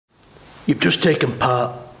You've just taken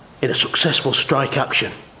part in a successful strike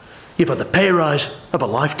action. You've had the pay rise of a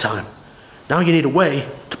lifetime. Now you need a way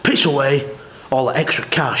to piss away all the extra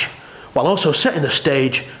cash while also setting the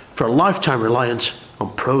stage for a lifetime reliance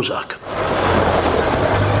on Prozac.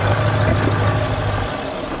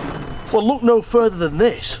 Well, look no further than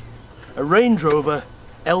this. A Range Rover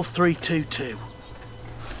L322.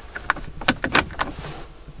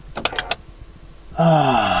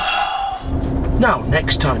 Now,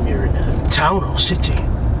 next time you're in a town or city,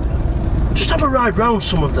 just have a ride round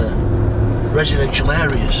some of the residential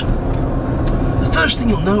areas. The first thing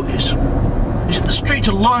you'll notice is that the streets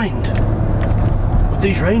are lined with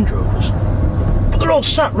these Range Rovers, but they're all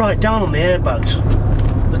sat right down on the airbags.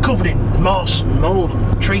 They're covered in moss and mould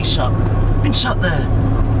and tree sap, been sat there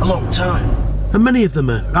a long time. And many of them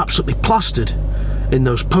are absolutely plastered in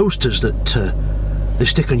those posters that they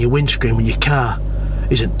stick on your windscreen when your car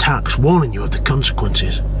isn't taxed, warning you of the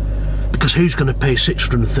consequences. Because who's going to pay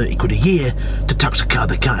 630 quid a year to tax a car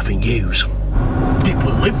they can't even use? People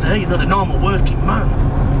who live there, you know, the normal working man,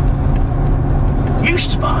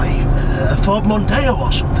 used to buy a Ford Mondeo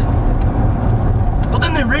or something. But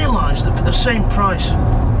then they realised that for the same price,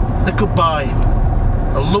 they could buy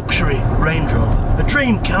a luxury Range Rover, a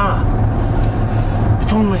dream car.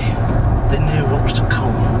 If only they knew what was to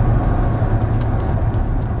come.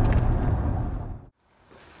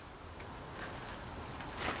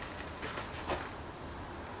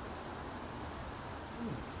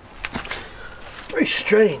 Very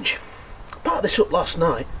strange. I parked this up last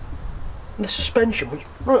night and the suspension was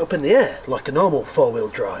right up in the air like a normal four-wheel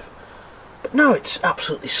drive, but now it's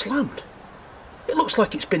absolutely slammed. It looks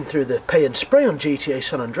like it's been through the pay and spray on GTA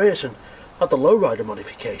San Andreas and had the lowrider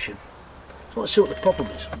modification. So let's see what the problem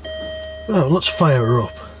is. Well, let's fire her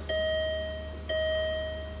up.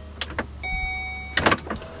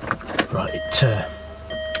 Right, there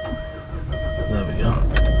we go.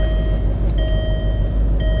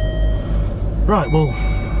 Right, well,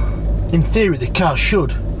 in theory the car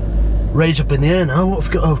should raise up in the air now. What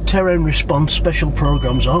have we got? Oh, terrain response, special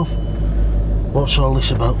programs off. What's all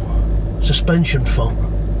this about? Suspension fault.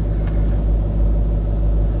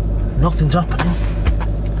 Nothing's happening.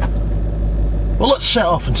 Well, let's set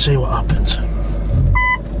off and see what happens.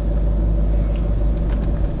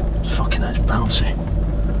 Fucking hell, it's bouncy.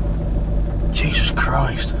 Jesus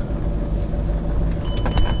Christ.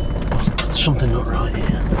 There's something not right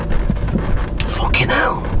here. Fucking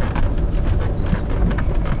hell.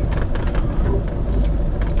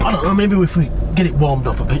 I don't know, maybe if we get it warmed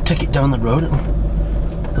up a bit, take it down the road,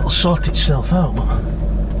 it'll sort itself out, but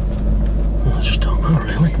I just don't know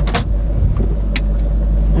really.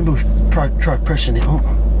 Maybe we should try pressing it up.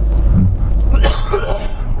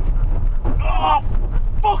 Oh,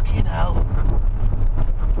 fucking hell.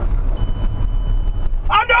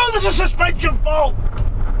 I know there's a suspension fault!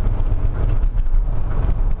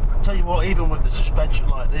 I'll tell you what, even with the suspension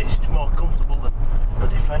like this, it's more comfortable than a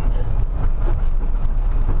Defender.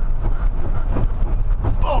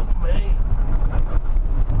 Fuck me!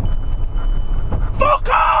 Fuck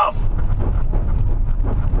off!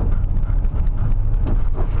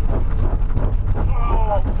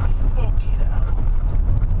 Oh, fucking hell.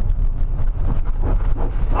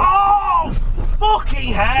 Oh,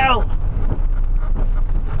 fucking hell!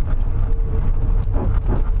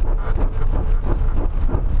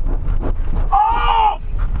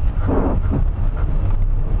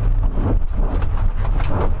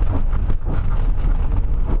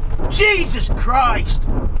 Jesus Christ!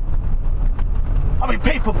 I mean,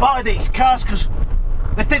 people buy these cars because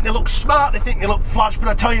they think they look smart, they think they look flash, but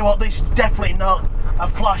I tell you what, this is definitely not a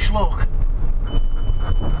flash look.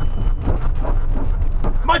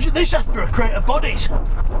 Imagine this after a crate of bodies.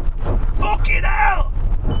 Fucking hell!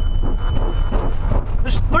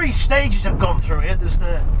 There's 3 stages I've gone through here. There's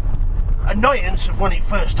the annoyance of when it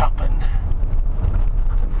first happened.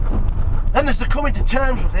 Then there's the coming to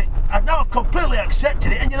terms with it, and now I've completely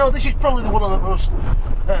accepted it, and you know, this is probably one of the most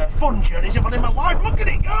fun journeys I've had in my life. Look at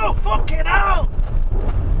it go, fucking hell!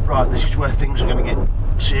 Right, this is where things are going to get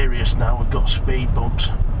serious now. We've got speed bumps.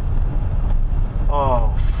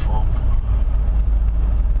 Oh, fuck.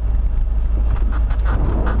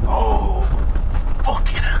 Oh,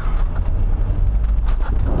 fucking hell.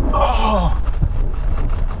 Oh!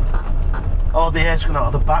 Oh, the air's going out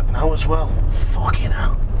of the back now as well. Fucking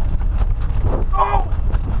hell. Oh!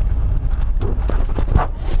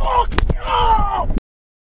 Fuck off!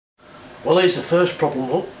 Well, here's the first problem.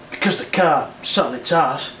 Look, because the car sat on its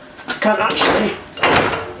arse, I can't actually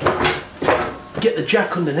get the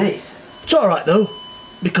jack underneath. It's alright though,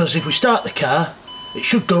 because if we start the car, it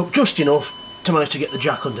should go up just enough to manage to get the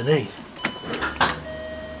jack underneath.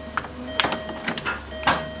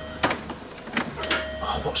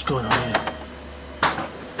 What's going on here?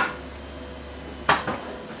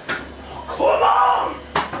 Come on!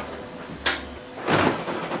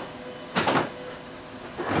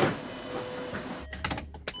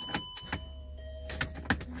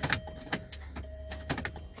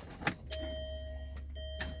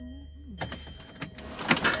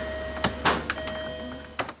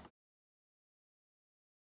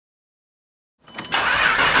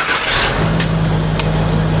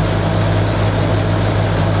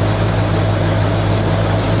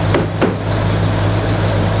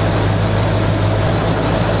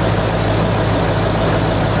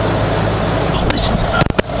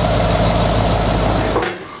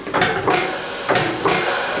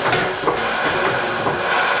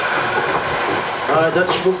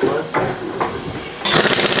 That's good, man.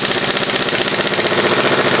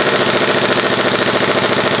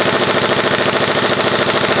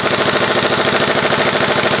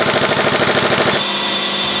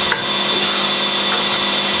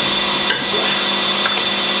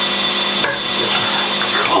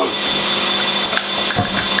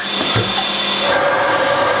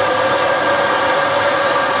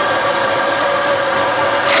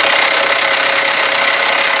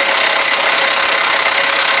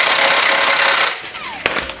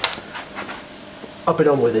 I've been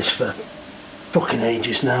on with this for fucking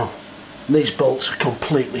ages now, and these bolts are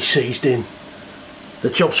completely seized in. The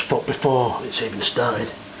job's fucked before it's even started.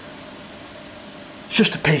 It's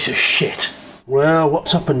just a piece of shit. Well,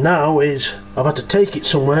 what's happened now is I've had to take it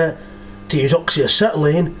somewhere to use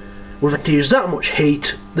oxyacetylene. We've had to use that much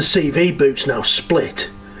heat, the CV boot's now split.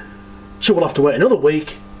 So we'll have to wait another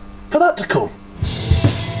week for that to come.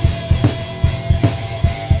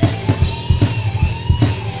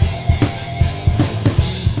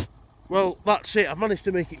 Well, that's it. I've managed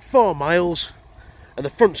to make it 4 miles and the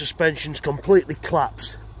front suspension's completely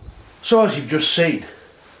collapsed. So as you've just seen,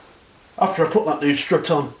 after I put that new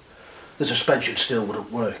strut on, the suspension still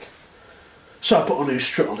wouldn't work. So I put a new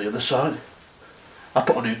strut on the other side. I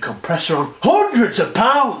put a new compressor on. Hundreds of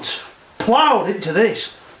pounds ploughed into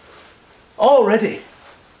this already.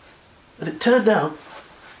 And it turned out,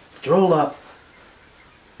 after all that,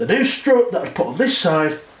 the new strut that I'd put on this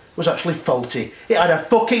side was actually faulty. It had a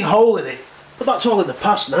fucking hole in it. But that's all in the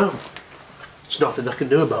past now. There's nothing I can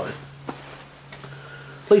do about it.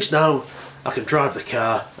 At least now I can drive the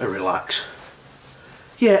car and relax.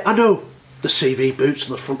 Yeah, I know the CV boots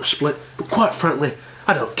on the front are split, but quite frankly,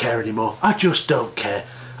 I don't care anymore. I just don't care.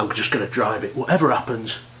 I'm just going to drive it. Whatever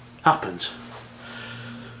happens, happens.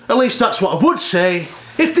 At least that's what I would say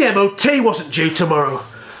if the MOT wasn't due tomorrow.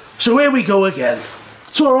 So here we go again.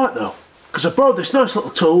 It's alright though, because I borrowed this nice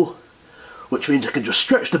little tool, which means I can just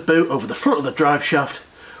stretch the boot over the front of the drive shaft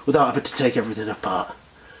without having to take everything apart.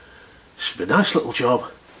 It's a nice little job.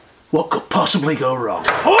 What could possibly go wrong?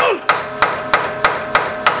 Hold on!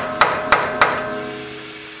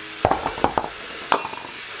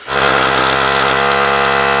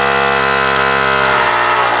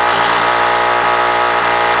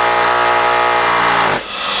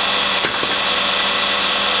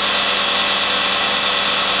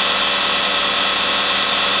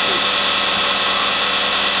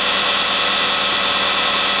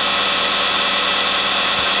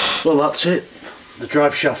 Well, that's it. The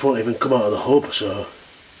drive shaft won't even come out of the hub, so...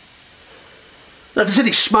 Now, if there's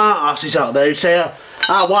any smart asses out there who say,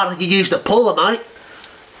 why don't you use the puller, mate?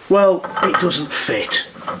 Well, it doesn't fit.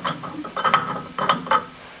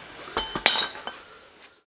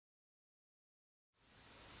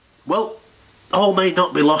 Well, all may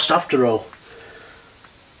not be lost after all.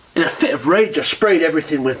 In a fit of rage, I sprayed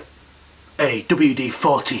everything with a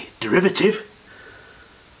WD-40 derivative.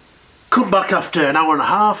 Come back after an hour and a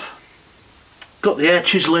half, got the air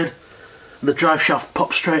chiseling, and the drive shaft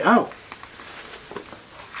popped straight out.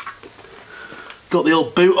 Got the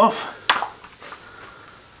old boot off,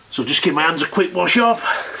 so just give my hands a quick wash off,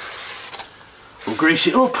 and grease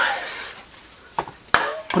it up,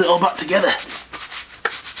 put it all back together.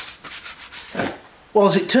 Well,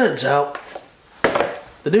 as it turns out,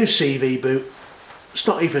 the new CV boot, it's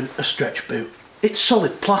not even a stretch boot, it's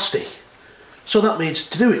solid plastic. So that means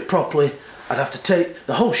to do it properly, I'd have to take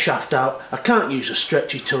the whole shaft out. I can't use a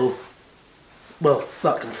stretchy tool. Well,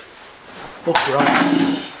 that can fuck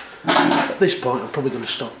right. At this point, I'm probably going to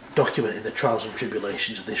stop documenting the trials and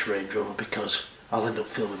tribulations of this Range Rover because I'll end up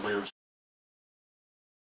filming my own.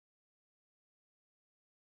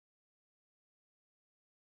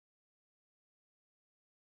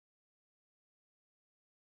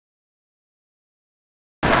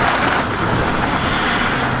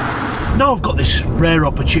 Now I've got this rare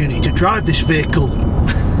opportunity to drive this vehicle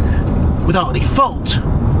without any fault.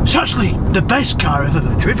 It's actually the best car I've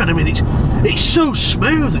ever driven. I mean, it's so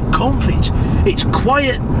smooth and comfy, it's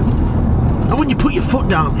quiet, and when you put your foot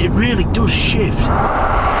down, it really does shift.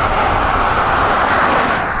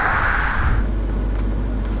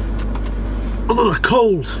 On a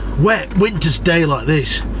cold, wet winter's day like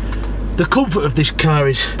this, the comfort of this car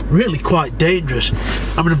is really quite dangerous.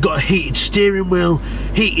 I mean, I've got a heated steering wheel,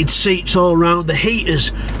 heated seats all around, the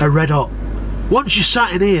heaters are red hot. Once you're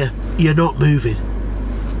sat in here, you're not moving.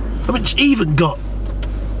 I mean, it's even got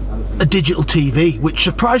a digital TV, which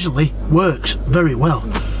surprisingly works very well.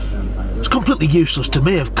 It's completely useless to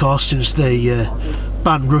me, of course, since they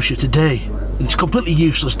banned Russia today. And it's completely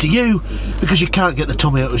useless to you because you can't get the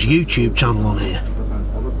Tommy Autos YouTube channel on here.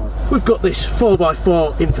 We've got this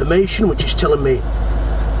 4x4 information which is telling me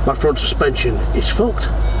my front suspension is fucked.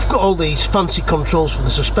 I've got all these fancy controls for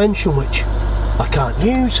the suspension which I can't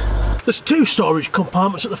use. There's 2 storage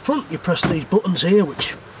compartments at the front. You press these buttons here,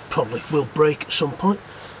 which probably will break at some point.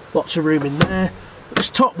 Lots of room in there. But this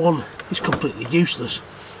top one is completely useless,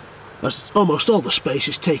 as almost all the space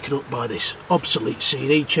is taken up by this obsolete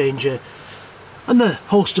CD changer and the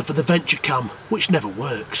holster for the Venture Cam, which never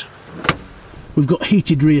works. We've got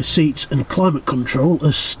heated rear seats and climate control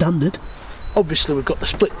as standard. Obviously we've got the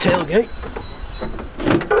split tailgate,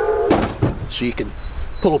 so you can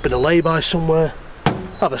pull up in a lay-by somewhere,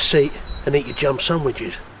 have a seat and eat your jam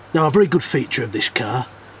sandwiches. Now, a very good feature of this car,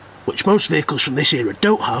 which most vehicles from this era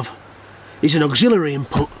don't have, is an auxiliary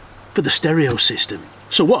input for the stereo system.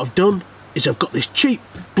 So what I've done is I've got this cheap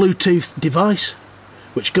Bluetooth device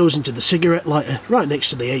which goes into the cigarette lighter right next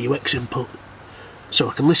to the AUX input, so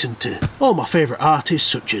I can listen to all my favourite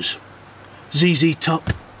artists such as ZZ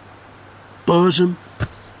Top, Bosom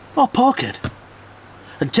or Porkhead,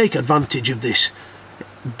 and take advantage of this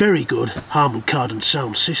very good Harman Kardon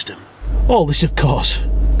sound system. All this, of course,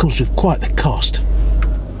 comes with quite the cost.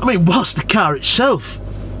 I mean, whilst the car itself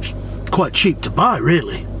is quite cheap to buy,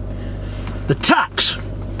 really, the tax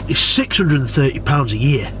is £630 a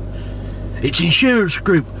year. It's insurance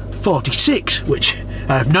group 46, which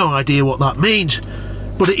I have no idea what that means,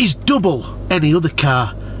 but it is double any other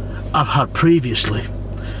car I've had previously.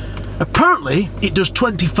 Apparently it does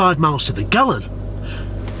 25 miles to the gallon,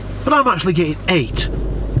 but I'm actually getting 8.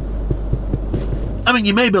 I mean,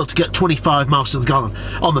 you may be able to get 25 miles to the gallon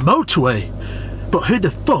on the motorway, but who the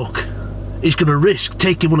fuck is going to risk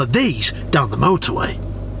taking one of these down the motorway?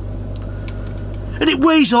 And it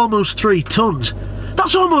weighs almost 3 tons.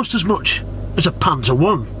 That's almost as much as a Panzer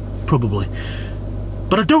I, probably.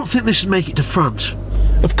 But I don't think this would make it to France.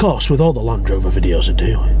 Of course, with all the Land Rover videos I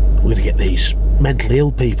do, we're going to get these mentally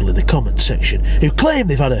ill people in the comments section who claim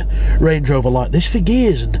they've had a Range Rover like this for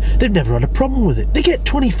years and they've never had a problem with it. They get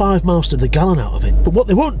 25 miles to the gallon out of it, but what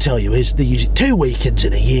they won't tell you is they use it 2 weekends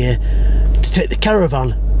in a year to take the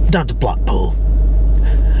caravan down to Blackpool.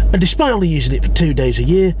 And despite only using it for 2 days a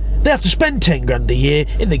year, they have to spend 10 grand a year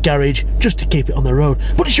in the garage just to keep it on the road.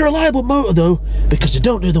 But it's a reliable motor though, because they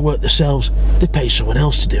don't do the work themselves, they pay someone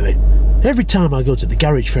else to do it. Every time I go to the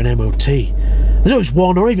garage for an MOT, there's always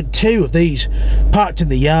 1 or even 2 of these parked in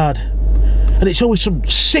the yard, and it's always some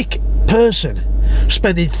sick person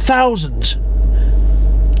spending thousands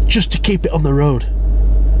just to keep it on the road.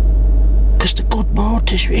 Because they're good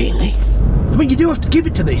motors, really. I mean, you do have to give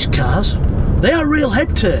it to these cars. They are real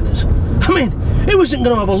head turners. I mean, who isn't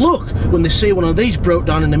going to have a look when they see one of these broke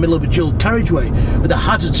down in the middle of a dual carriageway with the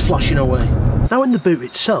hazards flashing away? Now, in the boot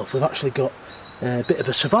itself, we've actually got a bit of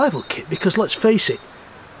a survival kit, because let's face it,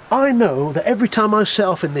 I know that every time I set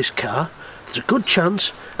off in this car, there's a good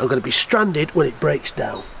chance I'm going to be stranded when it breaks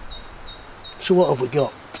down. So what have we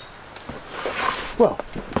got? Well,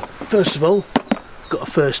 first of all, got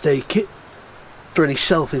a first aid kit for any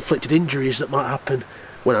self-inflicted injuries that might happen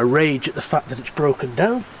when I rage at the fact that it's broken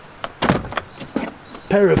down.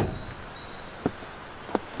 Pair of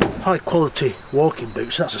high quality walking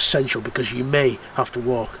boots, that's essential because you may have to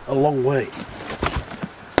walk a long way.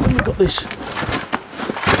 Then we've got this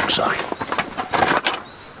rucksack.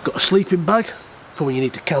 Got a sleeping bag for when you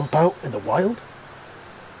need to camp out in the wild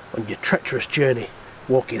on your treacherous journey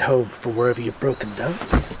walking home from wherever you've broken down.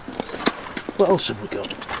 What else have we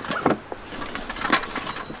got?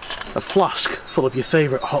 A flask full of your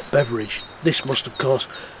favourite hot beverage. This must of course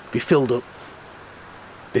be filled up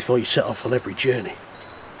before you set off on every journey.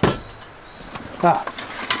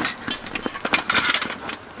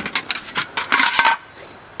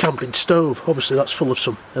 Camping stove, obviously that's full of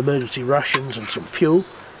some emergency rations and some fuel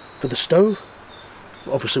for the stove,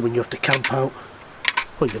 obviously when you have to camp out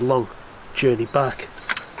on your long journey back.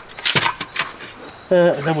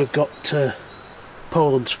 And then we've got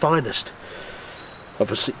Poland's finest,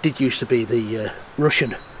 Obviously it did used to be the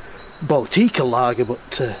Russian Baltica lager, but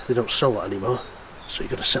they don't sell that anymore, so you've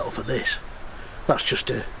got to settle for this. That's just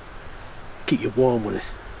to keep you warm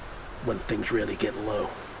when things really get low.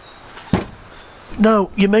 Now,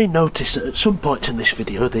 you may notice that at some point in this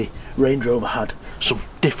video the Range Rover had some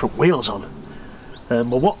different wheels on.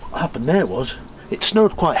 Well, what happened there was, it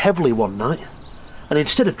snowed quite heavily one night, and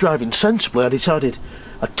instead of driving sensibly, I decided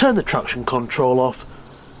I'd turn the traction control off,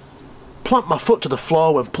 plant my foot to the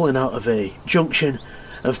floor when pulling out of a junction,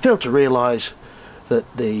 and failed to realise that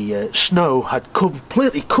the snow had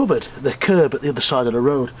completely covered the curb at the other side of the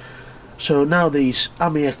road. So now these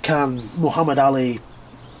Amir Khan, Muhammad Ali,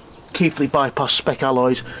 Keithley bypass spec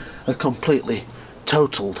alloys are completely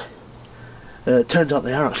totaled. Turns out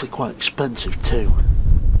they are actually quite expensive too.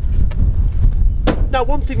 Now,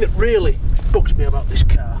 one thing that really bugs me about this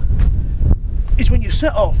car is when you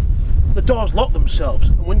set off, the doors lock themselves,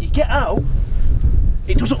 and when you get out,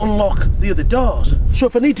 it doesn't unlock the other doors. So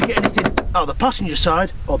if I need to get anything out of the passenger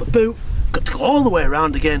side or the boot, I've got to go all the way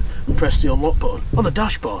around again and press the unlock button on the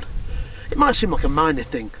dashboard. It might seem like a minor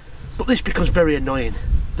thing, but this becomes very annoying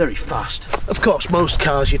very fast. Of course, most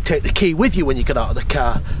cars you'd take the key with you when you get out of the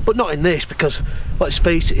car, but not in this, because let's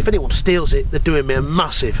face it, if anyone steals it, they're doing me a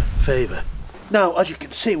massive favour. Now, as you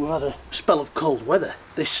can see, we've had a spell of cold weather.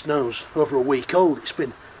 This snow's over a week old. It's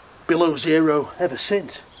been below zero ever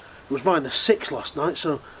since. It was -6 last night,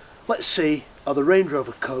 so let's see how the Range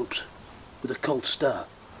Rover copes with a cold start.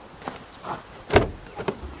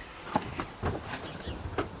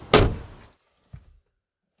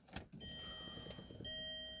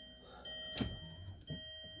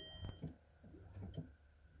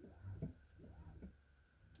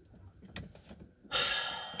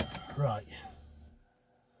 Right.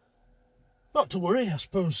 Not to worry, I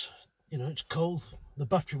suppose, you know, it's cold. The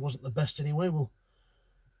battery wasn't the best anyway. We'll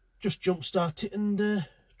just jump start it and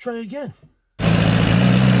try again.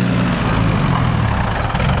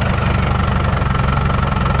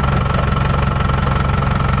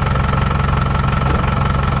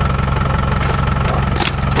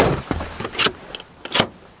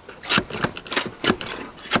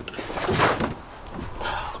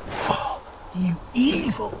 You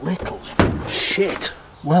evil little shit.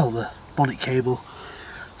 Well, the bonnet cable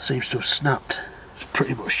seems to have snapped. It's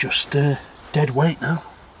pretty much just dead weight now.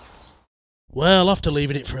 Well, after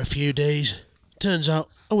leaving it for a few days, turns out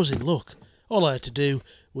I was in luck. All I had to do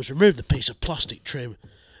was remove the piece of plastic trim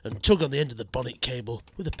and tug on the end of the bonnet cable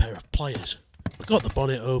with a pair of pliers. I got the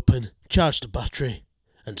bonnet open, charged the battery,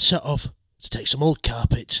 and set off to take some old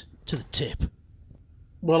carpets to the tip.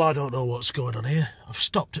 Well, I don't know what's going on here. I've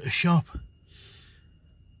stopped at a shop.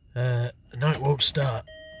 And now it won't start.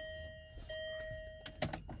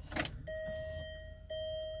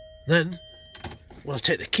 Then, when I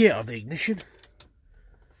take the key out of the ignition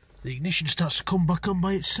starts to come back on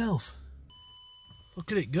by itself.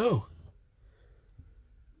 Look at it go.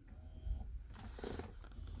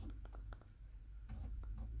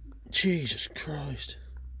 Jesus Christ.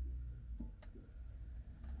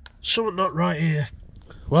 Something not right here.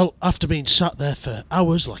 Well, after being sat there for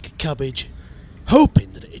hours like a cabbage,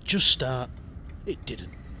 hoping that it'd just start, it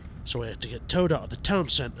didn't. So I had to get towed out of the town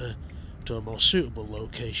centre to a more suitable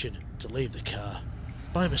location to leave the car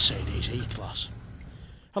by Mercedes E-Class.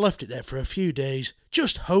 I left it there for a few days,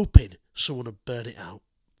 just hoping someone would burn it out,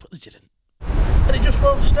 but they didn't. And it just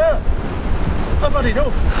won't start. I've had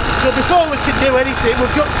enough. So before we can do anything,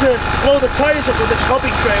 we've got to blow the tyres up with this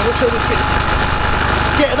hobby trailer so we can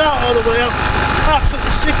get that all the way out.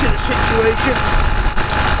 Absolutely sick of the situation.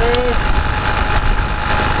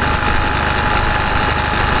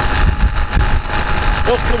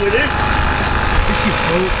 What can we do? This is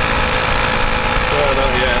cool. Oh,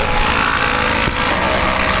 not yet.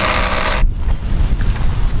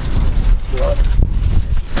 Right.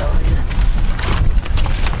 Down here.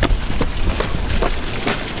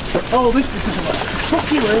 Oh, this is because of that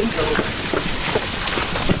fucking Range Rover.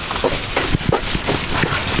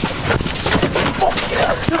 Fuck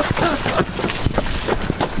yeah.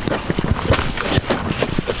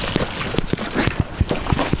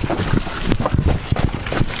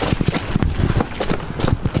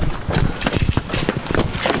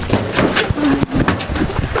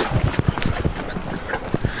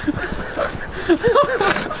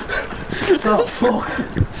 Oh fuck.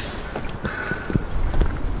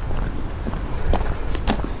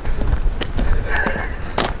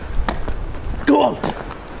 Go on.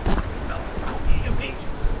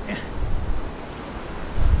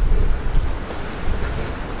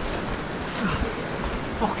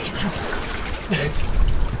 Fucking hell.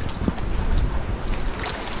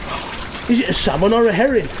 Is it a salmon or a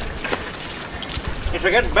herring? It's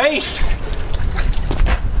a good beast.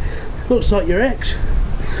 Looks like your ex.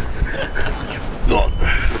 Go on.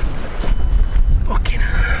 Fucking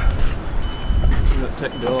hell.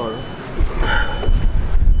 Take the door.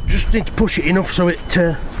 Just need to push it enough so it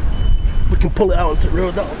we can pull it out onto the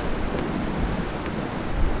road. That'll.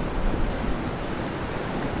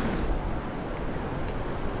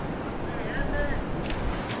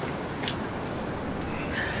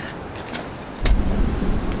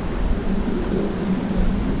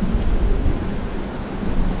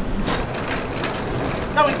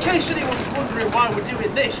 Now, in case anyone's wondering why we're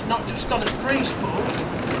doing this, not just on a free spool,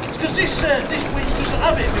 it's because this winch doesn't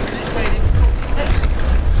have it because it's made in fucking Mexico.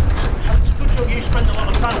 And it's a good job you spend a lot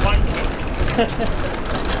of time wanking.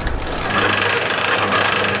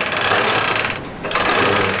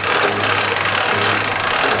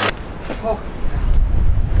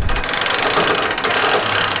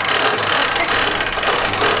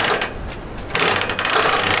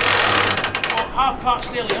 Half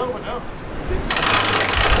part's nearly over now.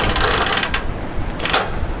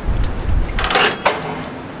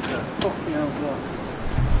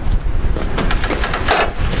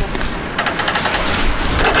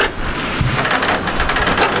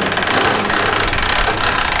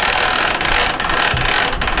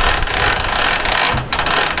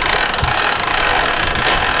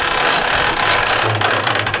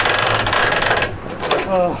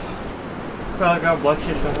 Oh, God bless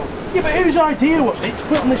you. Yeah, but whose idea was it to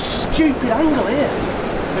put on this stupid angle here?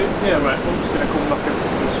 Yeah, right, I'm just going to come back and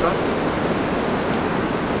this way.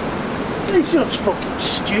 It's just fucking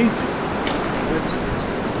stupid.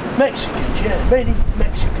 Mexicans, yeah, made in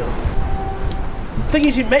Mexico. Thing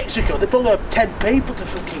is, in Mexico, they probably have 10 people to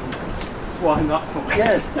fucking... Why not?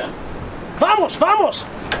 Yeah. Vamos, vamos!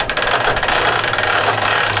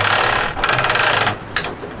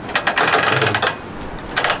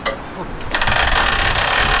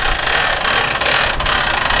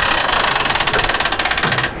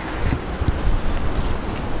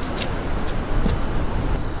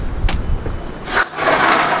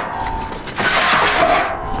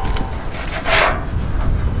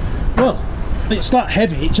 Well, it's that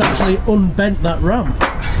heavy, it's actually unbent that ramp.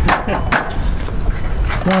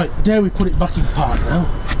 Right, dare we put it back in park now?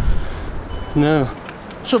 No.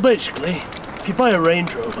 So basically, if you buy a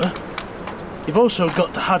Range Rover, you've also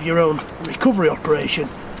got to have your own recovery operation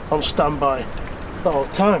on standby at all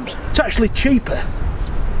times. It's actually cheaper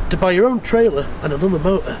to buy your own trailer and another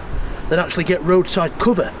motor than actually get roadside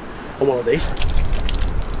cover on one of these.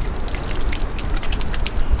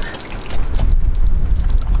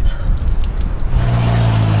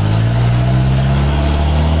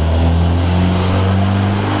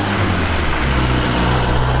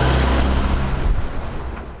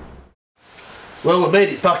 Well, we made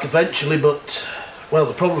it back eventually, but, well,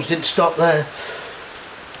 the problems didn't stop there.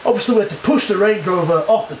 Obviously, we had to push the Range Rover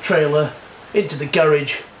off the trailer into the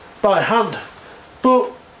garage by hand,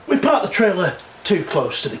 but we parked the trailer too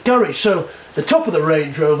close to the garage, so the top of the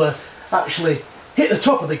Range Rover actually hit the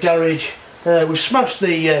top of the garage. We smashed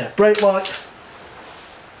the brake light,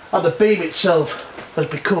 and the beam itself has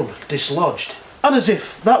become dislodged. And as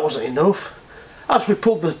if that wasn't enough, as we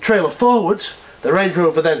pulled the trailer forwards, the Range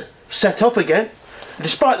Rover then set off again. And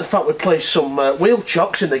despite the fact we placed some wheel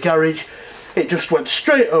chocks in the garage, it just went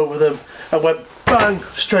straight over them and went bang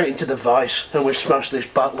straight into the vice, and we smashed this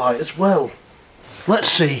backlight as well. Let's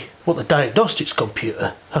see what the diagnostics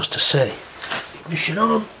computer has to say. Ignition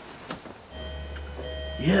on.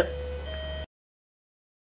 Yep.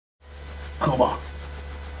 Come on.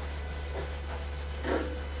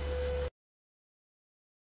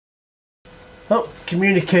 Oh,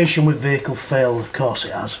 communication with vehicle failed, of course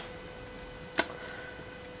it has.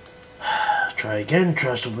 Try again,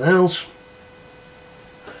 try something else.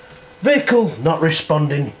 Vehicle not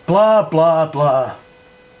responding, blah blah blah.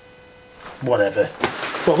 Whatever.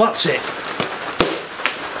 Well, that's it.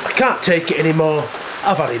 I can't take it anymore.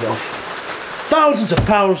 I've had enough. Thousands of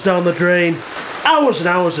pounds down the drain, hours and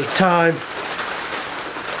hours of time.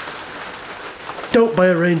 Don't buy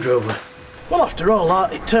a Range Rover. Well, after all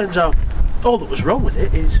that, it turns out all that was wrong with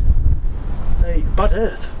it is a bad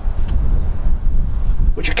earth,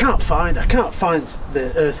 which I can't find. I can't find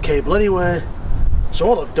the earth cable anywhere, so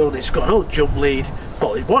all I've done is got an old jump lead,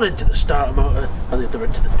 bolted one into the starter motor and the other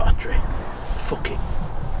into the battery. Fucking.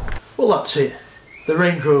 Well, that's it. The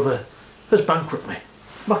Range Rover has bankrupted me.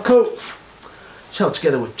 My coat is held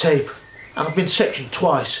together with tape, and I've been sectioned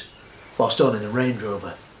twice whilst owning the Range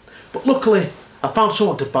Rover. But luckily, I found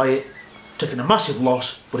someone to buy it. Taken a massive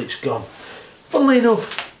loss, but it's gone. Funnily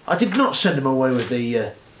enough, I did not send him away with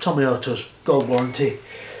the Tommy Auto's gold warranty.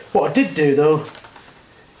 What I did do though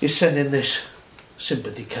is send in this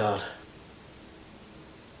sympathy card.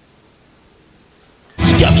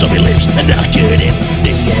 Scabs on my lips and I could him.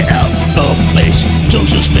 They out of place. Don't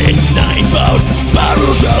suspect 9 pound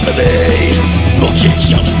barrels round the bay. Watching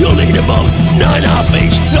shops, you'll need them on 9.5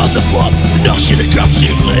 inch on the flop. Noshing a crab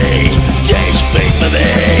souffle. Days paid for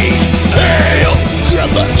me. Hey up, grab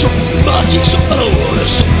that top, mark it up.